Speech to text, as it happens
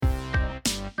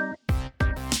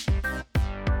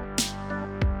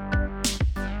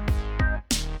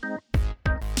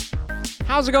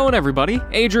How's it going, everybody?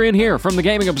 Adrian here from the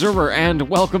Gaming Observer, and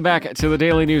welcome back to the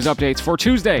Daily News Updates for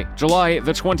Tuesday, July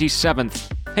the 27th.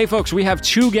 Hey folks, we have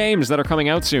 2 games that are coming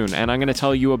out soon, and I'm going to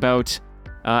tell you about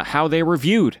how they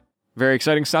reviewed. Very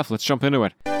exciting stuff, let's jump into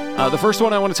it. The first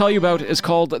one I want to tell you about is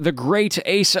called The Great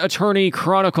Ace Attorney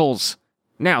Chronicles.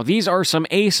 Now, these are some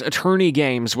Ace Attorney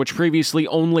games which previously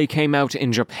only came out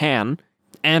in Japan,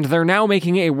 and they're now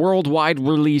making a worldwide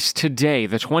release today,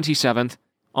 the 27th,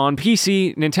 on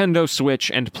PC, Nintendo Switch,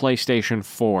 and PlayStation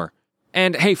 4.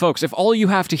 And hey folks, if all you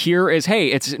have to hear is, hey,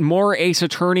 it's more Ace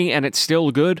Attorney and it's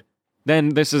still good, then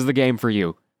this is the game for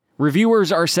you.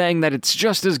 Reviewers are saying that it's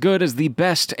just as good as the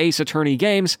best Ace Attorney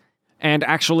games, and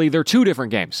actually they're 2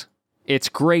 different games. It's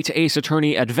Great Ace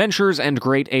Attorney Adventures and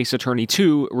Great Ace Attorney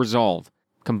 2 Resolve,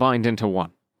 combined into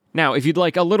one. Now, if you'd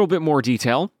like a little bit more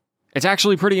detail, it's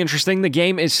actually pretty interesting. The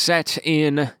game is set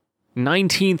in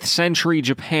 19th century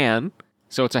Japan,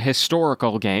 so it's a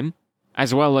historical game,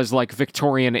 as well as like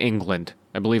Victorian England.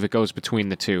 I believe it goes between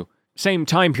the 2. Same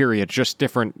time period, just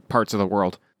different parts of the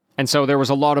world. And so there was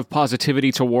a lot of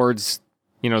positivity towards,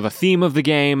 the theme of the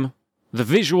game, the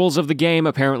visuals of the game.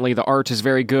 Apparently the art is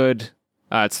very good.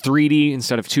 It's 3D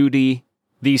instead of 2D.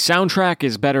 The soundtrack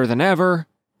is better than ever,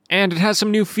 and it has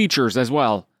some new features as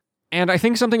well. And I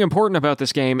think something important about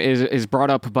this game is brought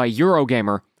up by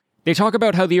Eurogamer. They talk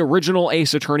about how the original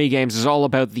Ace Attorney games is all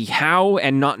about the how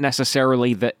and not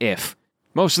necessarily the if.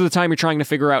 Most of the time you're trying to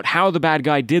figure out how the bad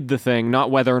guy did the thing, not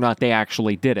whether or not they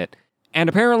actually did it. And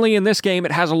apparently in this game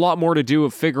it has a lot more to do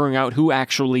with figuring out who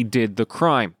actually did the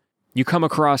crime. You come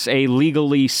across a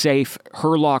legally safe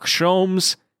Sherlock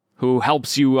Holmes who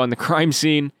helps you on the crime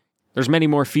scene. There's many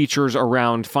more features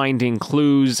around finding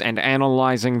clues and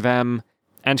analyzing them,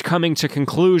 and coming to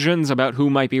conclusions about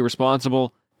who might be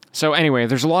responsible. So anyway,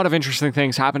 there's a lot of interesting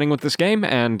things happening with this game,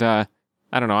 and I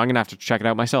don't know, I'm going to have to check it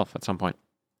out myself at some point.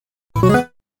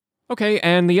 Okay,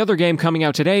 and the other game coming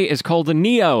out today is called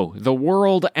Neo, The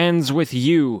World Ends With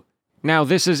You. Now,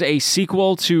 this is a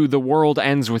sequel to The World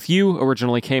Ends With You,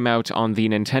 originally came out on the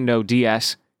Nintendo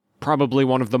DS, probably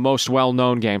one of the most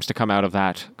well-known games to come out of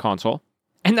that console.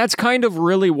 And that's kind of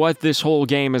really what this whole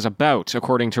game is about,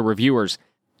 according to reviewers.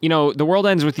 The World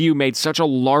Ends With You made such a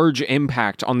large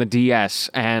impact on the DS,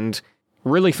 and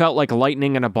really felt like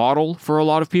lightning in a bottle for a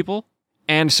lot of people.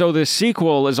 And so this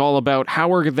sequel is all about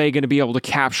how are they going to be able to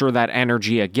capture that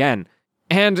energy again.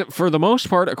 And for the most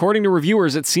part, according to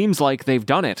reviewers, it seems like they've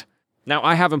done it. Now,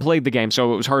 I haven't played the game,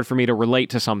 so it was hard for me to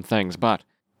relate to some things, but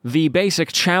the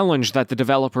basic challenge that the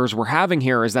developers were having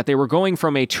here is that they were going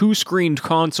from a 2-screened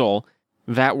console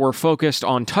that were focused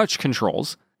on touch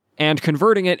controls, and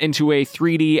converting it into a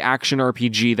 3D action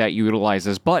RPG that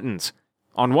utilizes buttons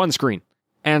on one screen.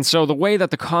 And so the way that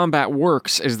the combat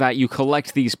works is that you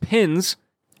collect these pins,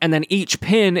 and then each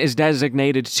pin is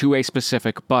designated to a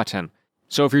specific button.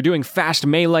 So if you're doing fast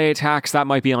melee attacks, that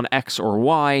might be on X or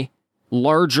Y.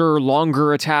 Larger,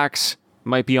 longer attacks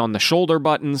might be on the shoulder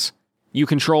buttons. You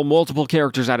control multiple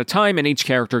characters at a time, and each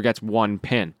character gets 1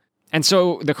 pin. And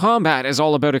so the combat is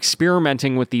all about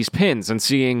experimenting with these pins and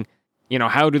seeing,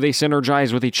 how do they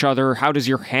synergize with each other? How does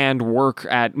your hand work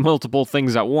at multiple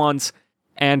things at once?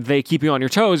 And they keep you on your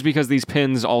toes because these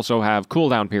pins also have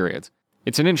cooldown periods.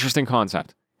 It's an interesting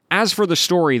concept. As for the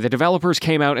story, the developers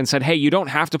came out and said, hey, you don't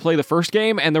have to play the first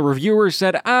game, and the reviewers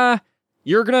said,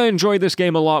 you're gonna enjoy this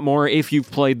game a lot more if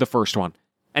you've played the first one.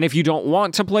 And if you don't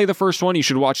want to play the first one, you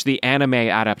should watch the anime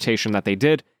adaptation that they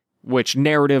did, which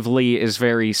narratively is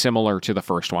very similar to the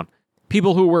first one.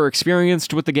 People who were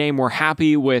experienced with the game were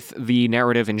happy with the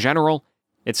narrative in general.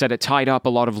 It said it tied up a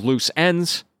lot of loose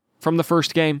ends from the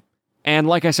first game. And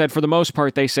like I said, for the most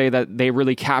part, they say that they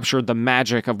really captured the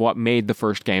magic of what made the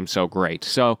first game so great.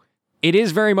 So it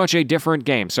is very much a different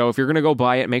game. So if you're going to go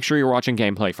buy it, make sure you're watching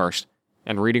gameplay first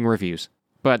and reading reviews.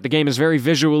 But the game is very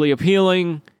visually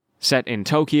appealing, set in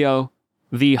Tokyo.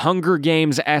 The Hunger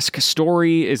Games-esque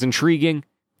story is intriguing.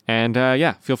 And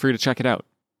feel free to check it out.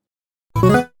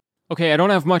 Okay, I don't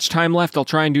have much time left. I'll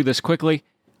try and do this quickly.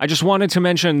 I just wanted to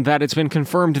mention that it's been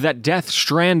confirmed that Death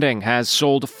Stranding has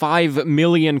sold 5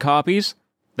 million copies.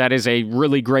 That is a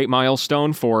really great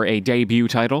milestone for a debut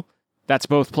title. That's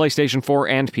both PlayStation 4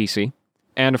 and PC.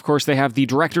 And of course, they have the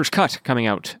Director's Cut coming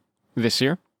out this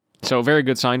year. So very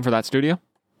good sign for that studio.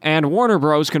 And Warner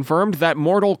Bros. Confirmed that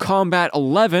Mortal Kombat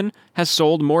 11 has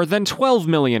sold more than 12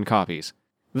 million copies.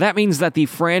 That means that the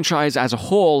franchise as a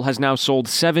whole has now sold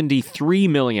 73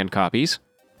 million copies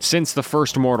since the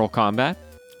first Mortal Kombat.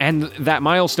 And that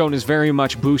milestone is very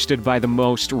much boosted by the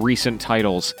most recent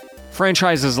titles.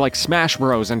 Franchises like Smash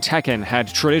Bros. And Tekken had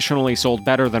traditionally sold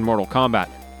better than Mortal Kombat,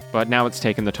 but now it's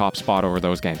taken the top spot over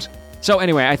those games. So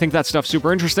anyway, I think that stuff's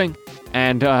super interesting.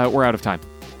 And we're out of time.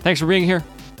 Thanks for being here.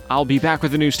 I'll be back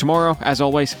with the news tomorrow, as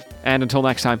always. And until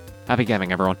next time, happy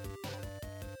gaming, everyone.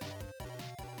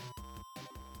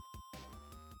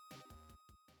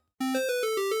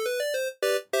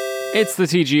 It's the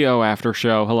TGO After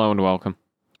Show. Hello and welcome.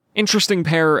 Interesting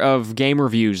pair of game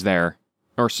reviews there.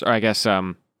 Or, I guess,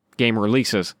 game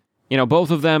releases. You know,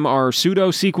 both of them are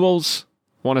pseudo-sequels.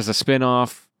 One is a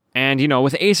spin-off. And, you know,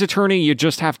 with Ace Attorney, you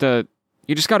just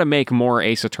gotta make more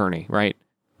Ace Attorney, right?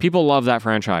 People love that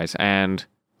franchise, and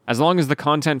as long as the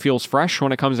content feels fresh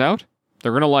when it comes out,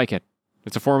 they're gonna like it.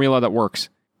 It's a formula that works.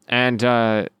 And,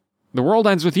 The World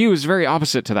Ends With You is very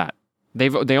opposite to that.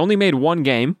 They only made one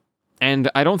game,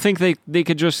 and I don't think they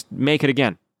could just make it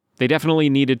again. They definitely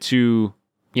needed to,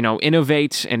 you know,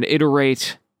 innovate and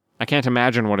iterate. I can't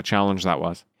imagine what a challenge that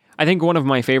was. I think one of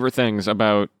my favorite things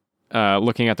about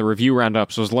looking at the review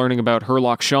roundups was learning about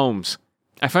Sherlock Holmes.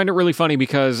 I find it really funny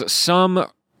because some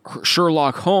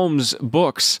Sherlock Holmes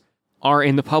books are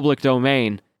in the public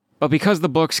domain, but because the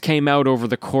books came out over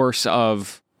the course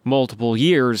of multiple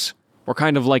years, we're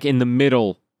kind of like in the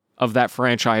middle of that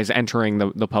franchise entering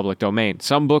the public domain.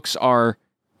 Some books are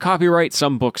copyright,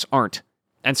 some books aren't.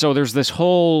 And so there's this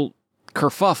whole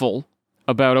kerfuffle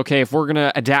about, okay, if we're going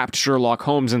to adapt Sherlock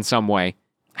Holmes in some way,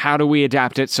 how do we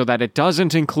adapt it so that it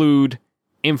doesn't include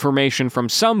information from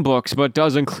some books, but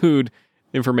does include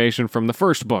information from the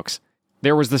first books?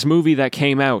 There was this movie that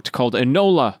came out called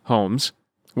Enola Holmes,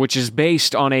 which is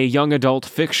based on a young adult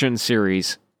fiction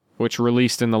series, which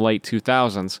released in the late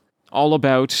 2000s, all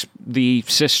about the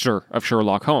sister of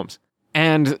Sherlock Holmes.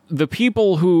 And the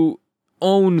people who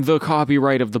own the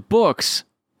copyright of the books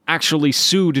actually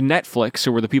sued Netflix,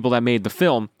 who were the people that made the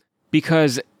film,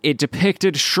 because it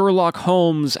depicted Sherlock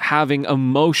Holmes having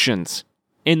emotions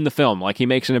in the film, like he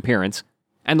makes an appearance.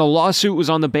 And the lawsuit was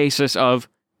on the basis of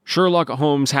Sherlock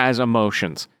Holmes has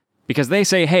emotions. Because they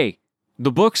say, hey,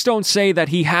 the books don't say that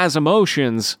he has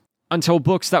emotions until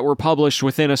books that were published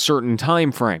within a certain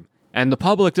time frame. And the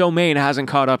public domain hasn't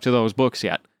caught up to those books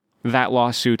yet. That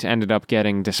lawsuit ended up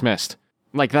getting dismissed.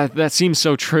 Like, that seems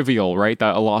so trivial, right?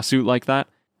 That a lawsuit like that.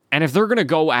 And if they're going to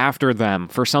go after them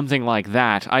for something like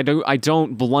that, I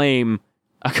don't blame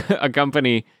a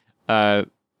company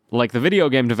like the video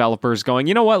game developers going,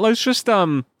 you know what, let's just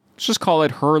call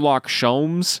it Sherlock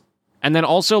Holmes, and then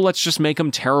also let's just make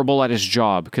him terrible at his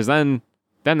job, because then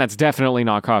that's definitely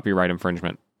not copyright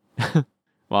infringement.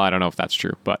 Well, I don't know if that's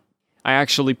true, but I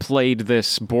actually played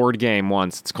this board game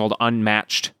once. It's called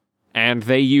Unmatched, and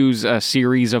they use a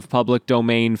series of public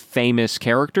domain famous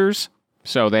characters.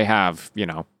 So they have, you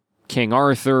know, King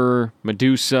Arthur,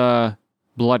 Medusa,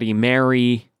 Bloody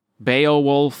Mary,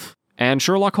 Beowulf, and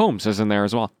Sherlock Holmes is in there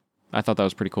as well. I thought that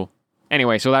was pretty cool.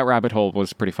 Anyway, so that rabbit hole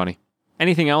was pretty funny.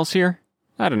 Anything else here?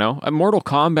 I don't know. Mortal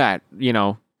Kombat, you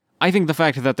know, I think the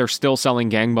fact that they're still selling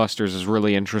gangbusters is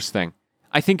really interesting.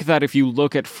 I think that if you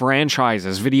look at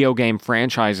franchises, video game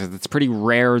franchises, it's pretty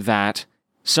rare that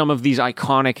some of these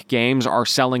iconic games are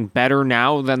selling better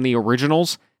now than the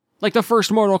originals. Like the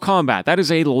first Mortal Kombat, that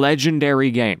is a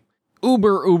legendary game.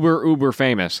 Uber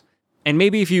famous. And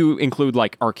maybe if you include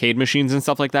like arcade machines and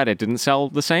stuff like that, it didn't sell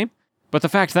the same. But the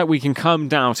fact that we can come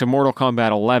down to Mortal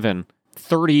Kombat 11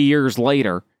 30 years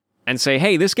later and say,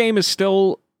 hey, this game is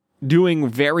still doing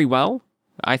very well,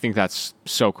 I think that's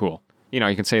so cool. You know,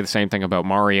 you can say the same thing about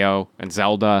Mario and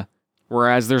Zelda,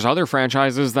 whereas there's other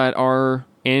franchises that are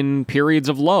in periods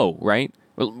of low, right?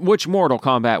 Which Mortal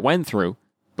Kombat went through.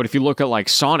 But if you look at like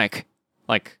Sonic,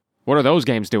 like, what are those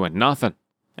games doing? Nothing.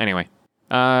 Anyway,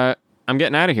 I'm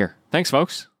getting out of here. Thanks,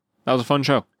 folks. That was a fun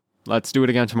show. Let's do it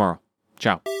again tomorrow.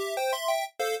 Ciao.